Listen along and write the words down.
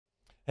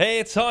Hey,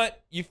 it's Hunt.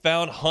 You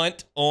found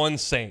Hunt on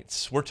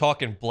Saints. We're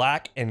talking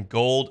black and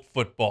gold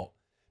football.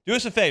 Do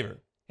us a favor.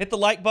 Hit the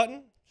like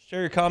button, share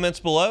your comments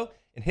below,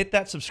 and hit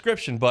that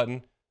subscription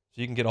button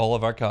so you can get all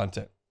of our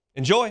content.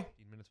 Enjoy.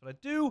 But I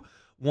do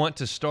want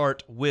to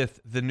start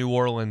with the New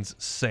Orleans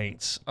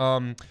Saints.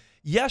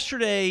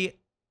 Yesterday,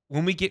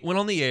 when we went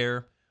on the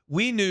air,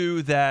 we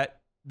knew that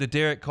the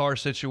Derek Carr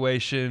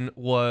situation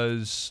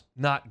was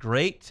not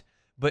great,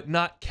 but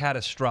not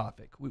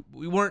catastrophic.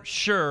 We weren't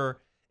sure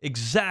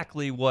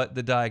exactly what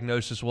the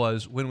diagnosis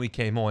was when we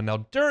came on. Now,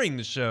 during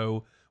the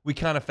show, we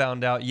kind of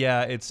found out,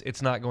 yeah,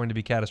 it's not going to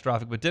be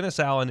catastrophic. But Dennis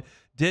Allen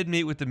did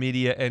meet with the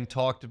media and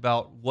talked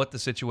about what the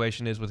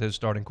situation is with his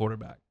starting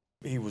quarterback.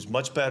 He was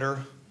much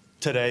better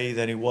today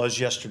than he was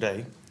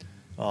yesterday.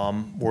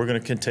 We're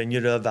going to continue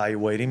to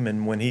evaluate him,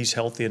 and when he's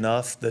healthy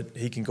enough that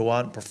he can go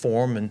out and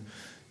perform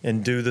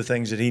and do the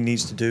things that he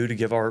needs to do to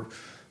give our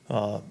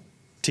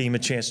team a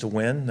chance to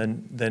win,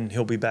 then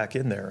he'll be back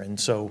in there. And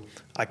so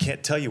I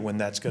can't tell you when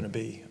that's going to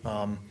be.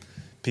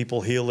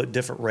 People heal at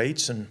different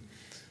rates, and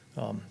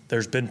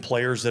there's been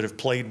players that have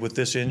played with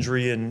this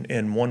injury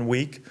in 1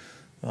 week.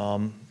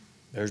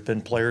 There's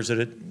been players that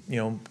it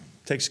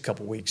takes a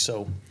couple weeks.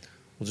 So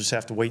we'll just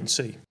have to wait and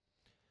see.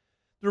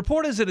 The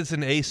report is that it's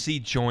an AC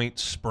joint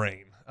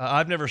sprain.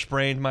 I've never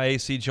sprained my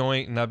AC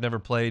joint, and I've never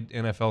played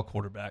NFL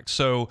quarterback.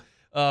 So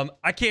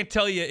I can't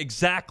tell you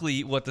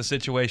exactly what the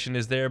situation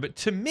is there, but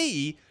to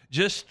me,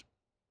 just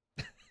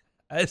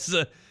as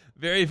a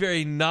very,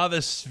 very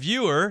novice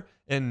viewer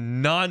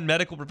and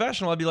non-medical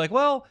professional, I'd be like,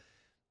 well,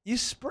 you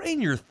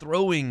sprain your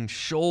throwing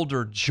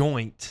shoulder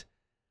joint.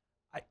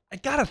 I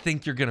got to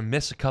think you're going to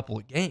miss a couple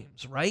of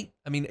games, right?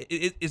 I mean,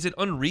 is it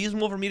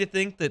unreasonable for me to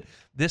think that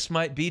this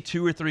might be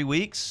 2 or 3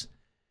 weeks?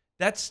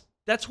 That's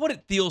what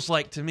it feels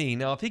like to me.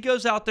 Now, if he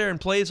goes out there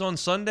and plays on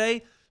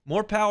Sunday,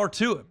 more power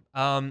to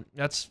him.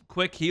 That's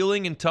quick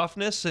healing and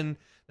toughness, and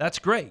that's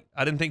great.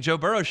 I didn't think Joe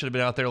Burrow should have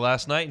been out there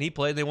last night, and he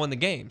played. They won the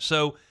game.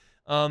 So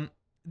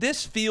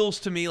this feels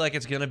to me like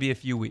it's going to be a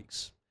few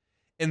weeks.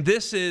 And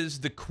this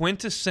is the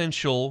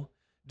quintessential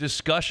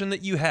discussion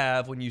that you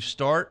have when you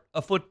start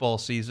a football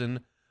season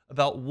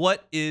about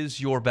what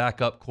is your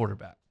backup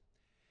quarterback.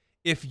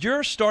 If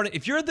you're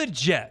the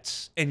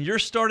Jets and your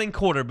starting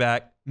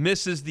quarterback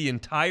misses the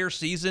entire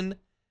season,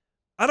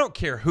 I don't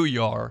care who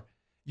you are,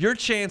 your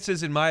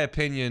chances, in my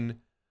opinion,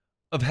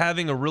 of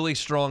having a really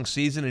strong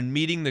season and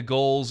meeting the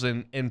goals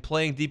and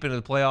playing deep into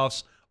the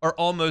playoffs are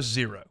almost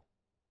zero.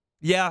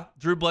 Yeah,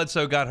 Drew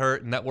Bledsoe got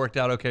hurt, and that worked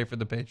out okay for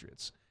the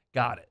Patriots.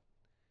 Got it.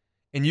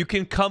 And you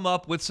can come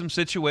up with some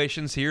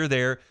situations here or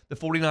there. The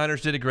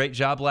 49ers did a great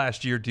job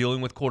last year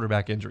dealing with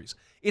quarterback injuries.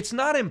 It's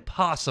not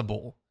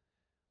impossible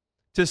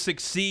to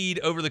succeed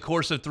over the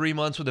course of 3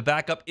 months with a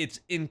backup. It's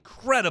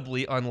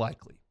incredibly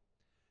unlikely.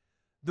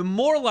 The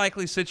more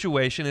likely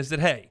situation is that,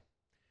 hey,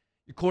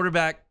 your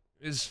quarterback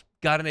has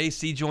got an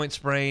AC joint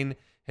sprain,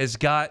 has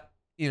got,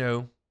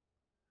 a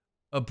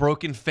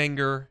broken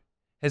finger,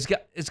 has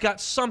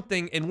got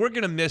something, and we're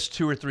going to miss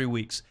 2 or 3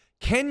 weeks.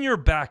 Can your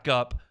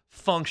backup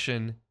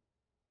function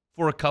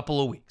for a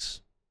couple of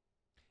weeks?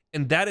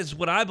 And that is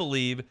what I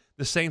believe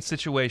the Saints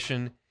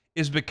situation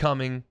is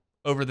becoming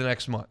over the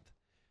next month.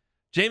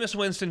 Jameis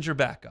Winston's your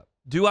backup.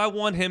 Do I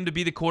want him to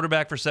be the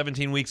quarterback for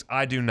 17 weeks?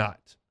 I do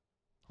not.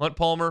 Hunt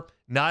Palmer,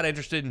 not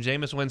interested in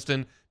Jameis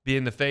Winston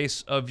being the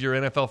face of your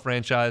NFL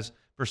franchise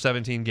for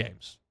 17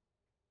 games.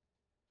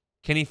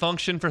 Can he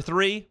function for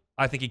 3?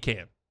 I think he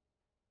can.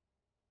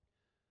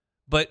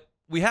 But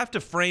we have to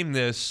frame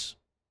this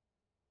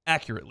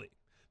accurately.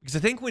 Because I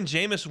think when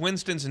Jameis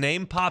Winston's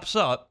name pops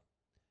up,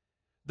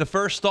 the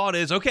first thought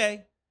is,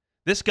 okay,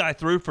 this guy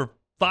threw for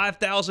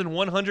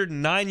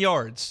 5,109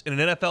 yards in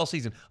an NFL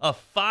season. A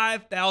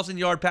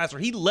 5,000-yard passer.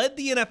 He led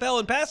the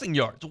NFL in passing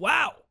yards.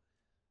 Wow.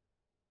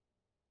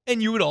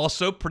 And you would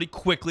also pretty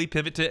quickly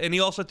pivot to, and he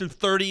also threw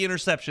 30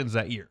 interceptions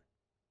that year.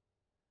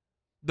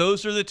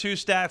 Those are the two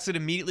stats that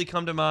immediately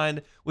come to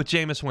mind with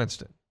Jameis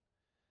Winston.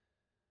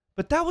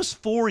 But that was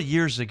 4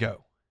 years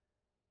ago.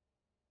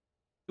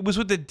 It was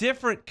with a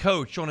different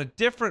coach on a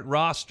different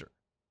roster.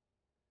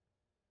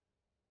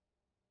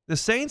 The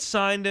Saints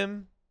signed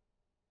him,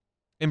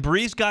 and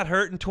Breeze got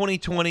hurt in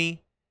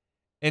 2020,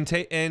 and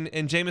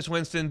Jameis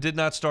Winston did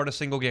not start a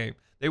single game.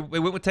 They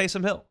went with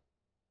Taysom Hill.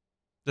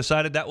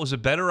 Decided that was a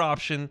better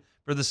option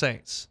for the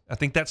Saints. I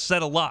think that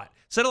said a lot.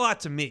 Said a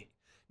lot to me.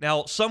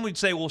 Now, some would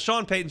say, well,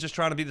 Sean Payton's just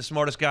trying to be the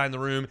smartest guy in the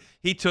room.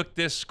 He took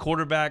this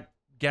quarterback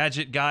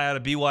gadget guy out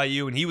of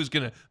BYU, and he was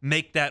going to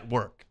make that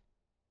work.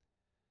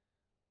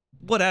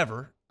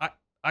 Whatever.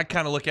 I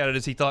kind of look at it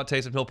as he thought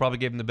Taysom Hill probably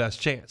gave him the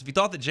best chance. If he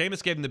thought that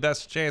Jameis gave him the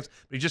best chance,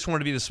 but he just wanted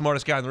to be the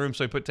smartest guy in the room,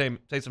 so he put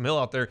Taysom Hill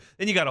out there,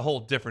 then you got a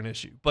whole different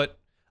issue. But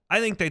I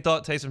think they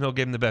thought Taysom Hill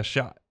gave him the best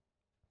shot.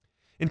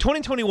 In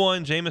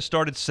 2021, Jameis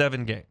started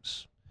 7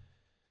 games.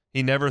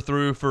 He never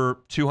threw for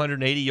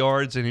 280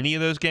 yards in any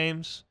of those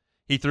games.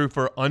 He threw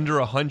for under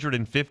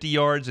 150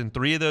 yards in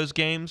 3 of those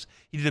games.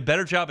 He did a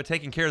better job of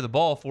taking care of the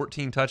ball,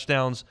 14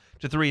 touchdowns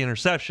to 3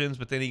 interceptions,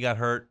 but then he got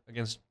hurt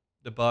against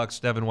the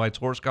Bucs, Devin White's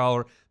horse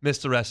collar,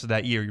 missed the rest of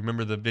that year. You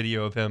remember the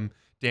video of him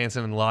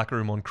dancing in the locker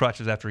room on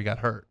crutches after he got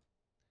hurt.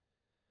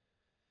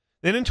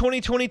 Then in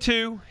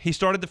 2022, he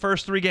started the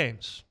first 3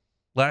 games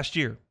last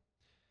year.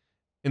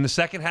 In the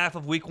second half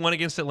of week 1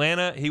 against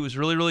Atlanta, he was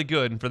really, really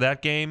good. And for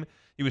that game,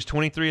 he was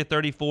 23 of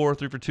 34,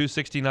 threw for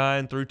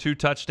 269, threw 2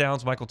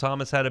 touchdowns. Michael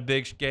Thomas had a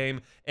big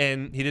game,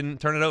 and he didn't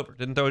turn it over,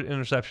 didn't throw an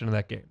interception in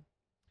that game.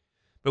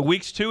 But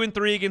weeks 2 and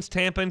 3 against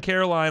Tampa and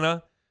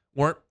Carolina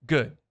weren't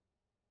good.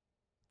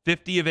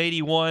 50 of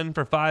 81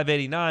 for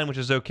 589, which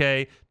is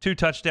okay. 2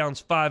 touchdowns,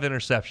 5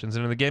 interceptions.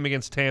 And in the game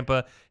against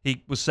Tampa,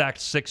 he was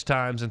sacked 6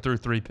 times and threw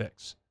 3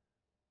 picks.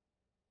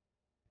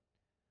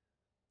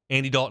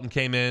 Andy Dalton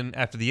came in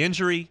after the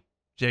injury.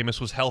 Jameis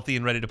was healthy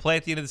and ready to play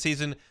at the end of the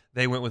season.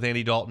 They went with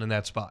Andy Dalton in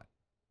that spot.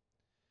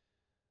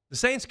 The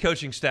Saints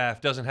coaching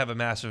staff doesn't have a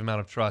massive amount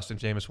of trust in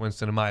Jameis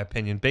Winston, in my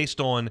opinion,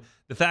 based on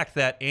the fact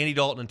that Andy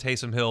Dalton and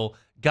Taysom Hill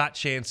got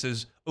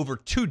chances over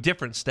 2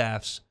 different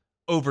staffs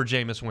over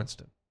Jameis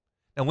Winston.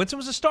 Now, Winston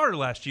was a starter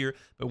last year,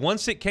 but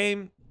once it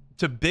came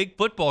to big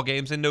football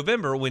games in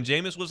November, when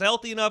Jameis was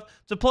healthy enough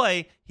to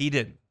play, he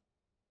didn't.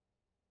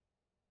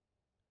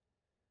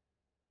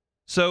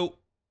 So,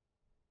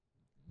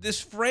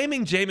 this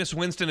framing Jameis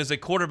Winston as a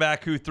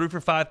quarterback who threw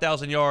for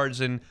 5,000 yards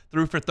and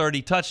threw for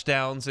 30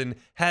 touchdowns and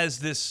has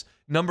this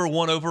number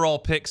 1 overall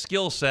pick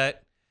skill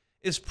set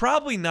is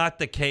probably not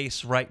the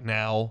case right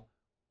now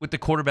with the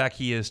quarterback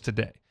he is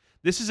today.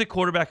 This is a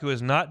quarterback who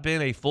has not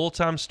been a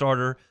full-time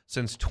starter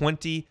since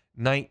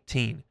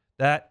 2019.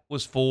 That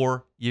was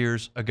 4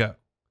 years ago.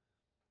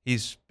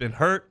 He's been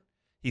hurt.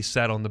 He's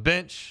sat on the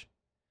bench.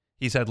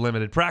 He's had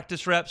limited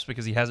practice reps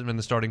because he hasn't been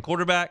the starting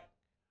quarterback.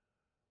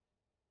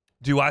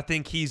 Do I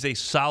think he's a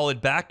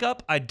solid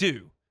backup? I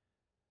do.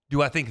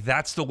 Do I think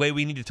that's the way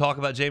we need to talk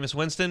about Jameis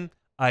Winston?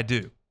 I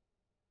do.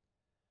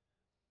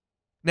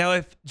 Now,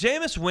 if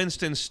Jameis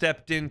Winston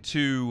stepped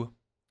into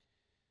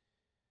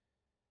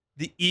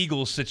the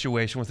Eagles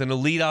situation with an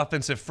elite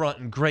offensive front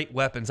and great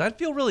weapons, I'd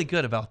feel really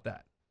good about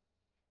that.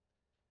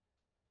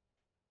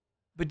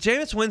 But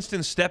Jameis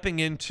Winston stepping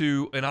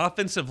into an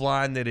offensive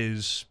line that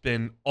has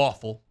been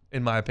awful,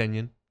 in my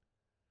opinion,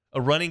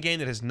 a running game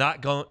that has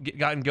not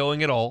gotten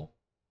going at all,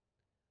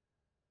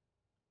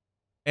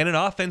 and an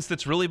offense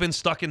that's really been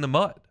stuck in the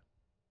mud.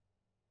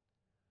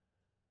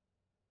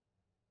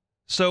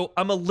 So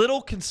I'm a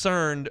little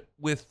concerned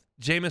with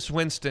Jameis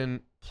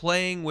Winston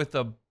playing with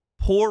a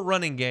poor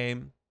running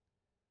game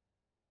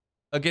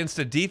against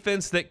a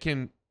defense that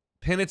can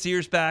pin its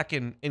ears back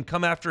and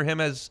come after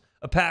him as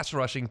a pass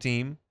rushing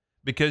team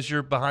because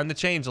you're behind the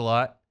chains a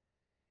lot.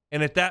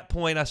 And at that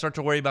point, I start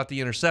to worry about the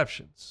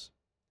interceptions.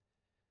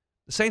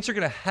 The Saints are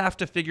going to have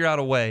to figure out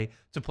a way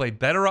to play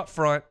better up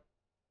front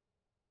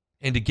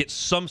and to get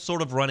some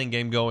sort of running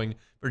game going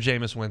for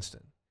Jameis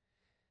Winston.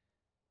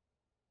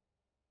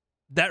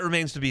 That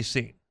remains to be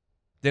seen.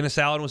 Dennis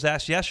Allen was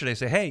asked yesterday,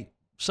 say, hey,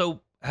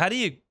 so how do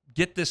you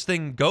get this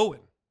thing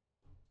going?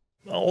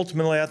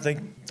 Ultimately, I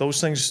think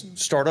those things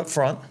start up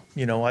front.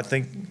 I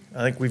think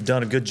we've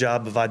done a good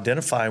job of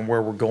identifying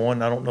where we're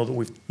going. I don't know that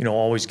we've,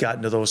 always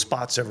gotten to those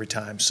spots every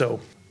time. So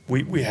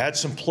we had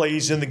some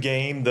plays in the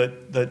game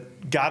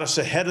that got us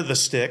ahead of the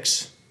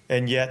sticks,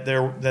 and yet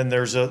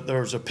there's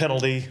a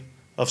penalty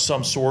of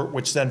some sort,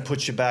 which then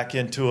puts you back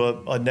into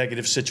a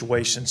negative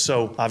situation.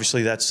 So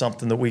obviously that's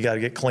something that we got to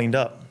get cleaned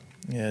up.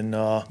 And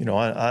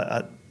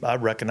I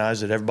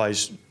recognize that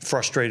everybody's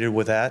frustrated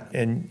with that,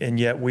 and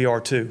yet we are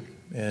too.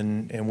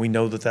 And we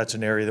know that that's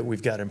an area that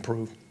we've got to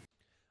improve.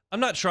 I'm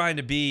not trying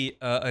to be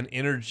an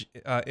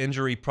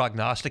injury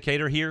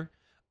prognosticator here.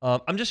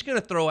 I'm just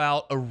going to throw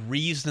out a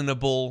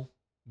reasonable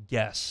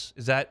guess.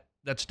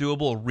 That's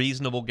doable, a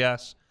reasonable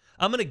guess?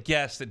 I'm going to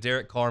guess that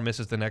Derek Carr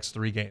misses the next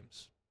 3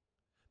 games.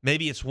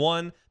 Maybe it's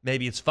 1,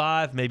 maybe it's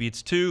 5, maybe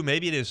it's 2,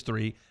 maybe it is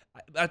 3.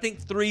 I think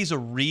 3 is a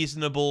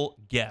reasonable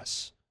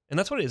guess. And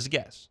that's what it is, a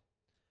guess.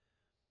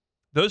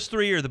 Those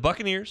 3 are the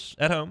Buccaneers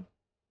at home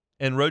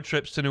and road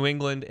trips to New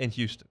England and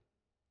Houston.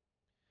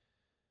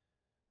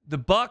 The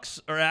Bucs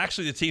are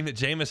actually the team that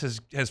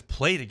Jameis has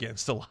played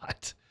against a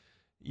lot.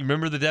 You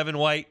remember the Devin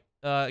White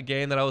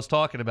game that I was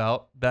talking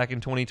about back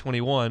in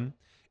 2021,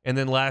 and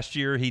then last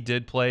year he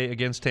did play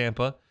against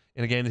Tampa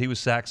in a game that he was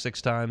sacked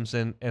 6 times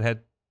and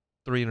had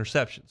 3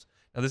 interceptions.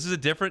 Now, this is a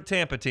different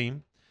Tampa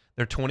team.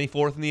 They're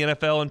 24th in the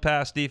NFL in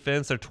pass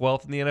defense. They're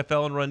 12th in the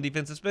NFL in run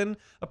defense. It's been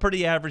a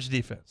pretty average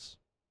defense.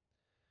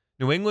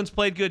 New England's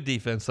played good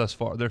defense thus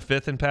far. They're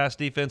 5th in pass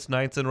defense,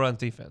 9th in run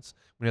defense.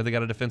 We know they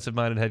got a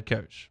defensive-minded head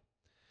coach.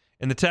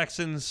 And the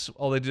Texans,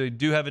 although they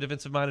do have a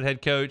defensive-minded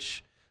head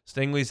coach,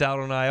 Stingley's out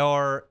on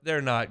IR.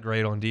 They're not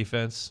great on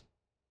defense.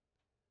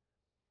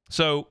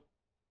 So,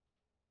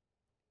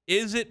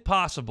 is it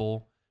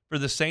possible for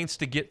the Saints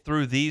to get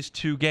through these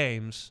 2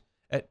 games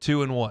at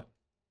 2-1?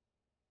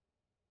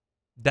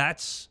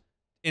 That's,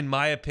 in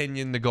my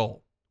opinion, the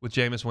goal with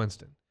Jameis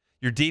Winston.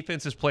 Your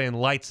defense is playing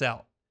lights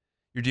out.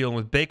 You're dealing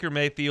with Baker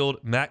Mayfield,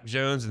 Mac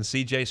Jones, and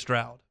C.J.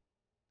 Stroud.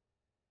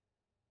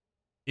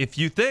 If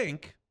you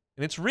think,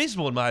 and it's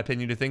reasonable in my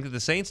opinion to think that the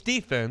Saints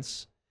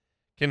defense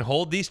can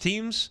hold these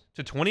teams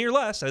to 20 or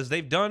less, as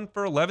they've done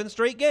for 11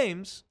 straight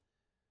games,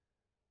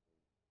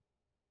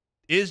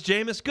 is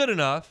Jameis good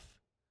enough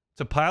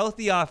to pilot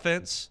the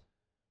offense,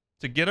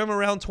 to get them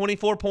around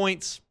 24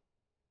 points,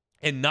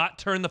 and not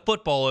turn the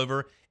football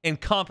over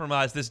and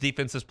compromise this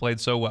defense that's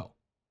played so well?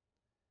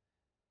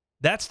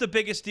 That's the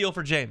biggest deal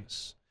for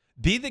Jameis.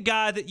 Be the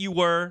guy that you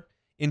were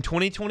in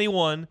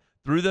 2021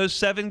 through those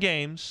 7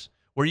 games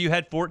where you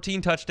had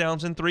 14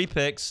 touchdowns and 3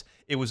 picks.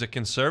 It was a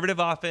conservative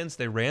offense.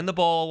 They ran the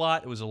ball a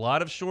lot. It was a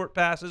lot of short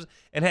passes.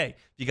 And hey,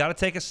 if you got to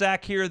take a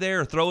sack here or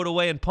there or throw it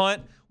away and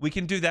punt, we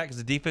can do that because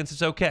the defense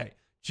is okay.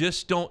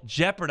 Just don't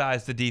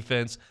jeopardize the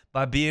defense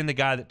by being the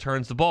guy that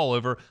turns the ball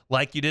over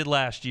like you did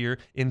last year.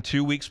 In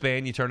 2-week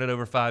span, you turn it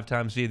over 5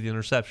 times via the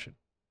interception.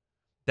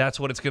 That's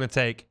what it's going to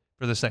take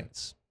for the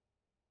Saints.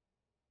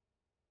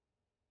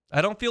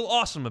 I don't feel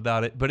awesome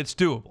about it, but it's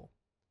doable.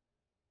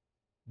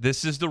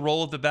 This is the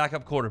role of the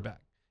backup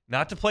quarterback.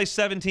 Not to play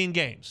 17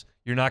 games.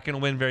 You're not going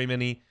to win very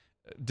many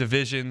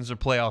divisions or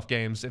playoff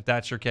games if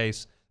that's your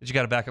case, that you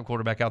got a backup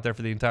quarterback out there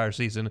for the entire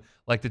season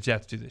like the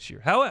Jets do this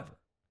year. However,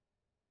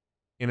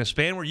 in a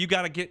span where you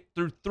got to get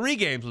through 3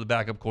 games with a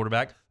backup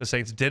quarterback, the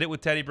Saints did it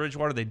with Teddy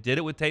Bridgewater. They did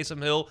it with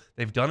Taysom Hill.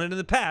 They've done it in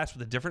the past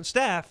with a different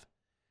staff.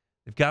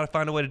 They've got to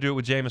find a way to do it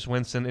with Jameis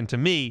Winston. And to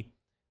me,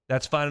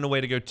 that's finding a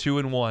way to go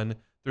 2-1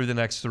 through the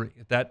next 3.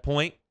 At that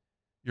point,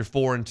 you're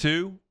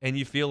 4-2, and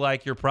you feel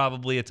like you're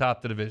probably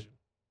atop the division.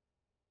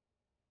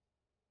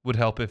 Would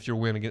help if your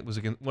win was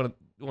against one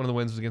of the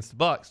wins was against the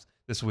Bucs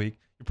this week.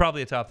 You're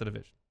probably atop the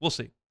division. We'll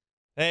see.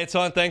 Hey, it's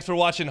on. Thanks for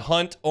watching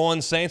Hunt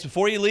on Saints.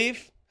 Before you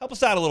leave, help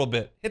us out a little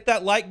bit. Hit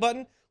that like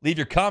button, leave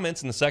your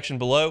comments in the section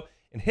below,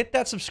 and hit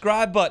that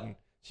subscribe button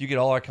so you get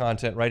all our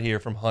content right here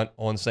from Hunt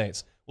on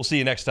Saints. We'll see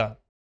you next time.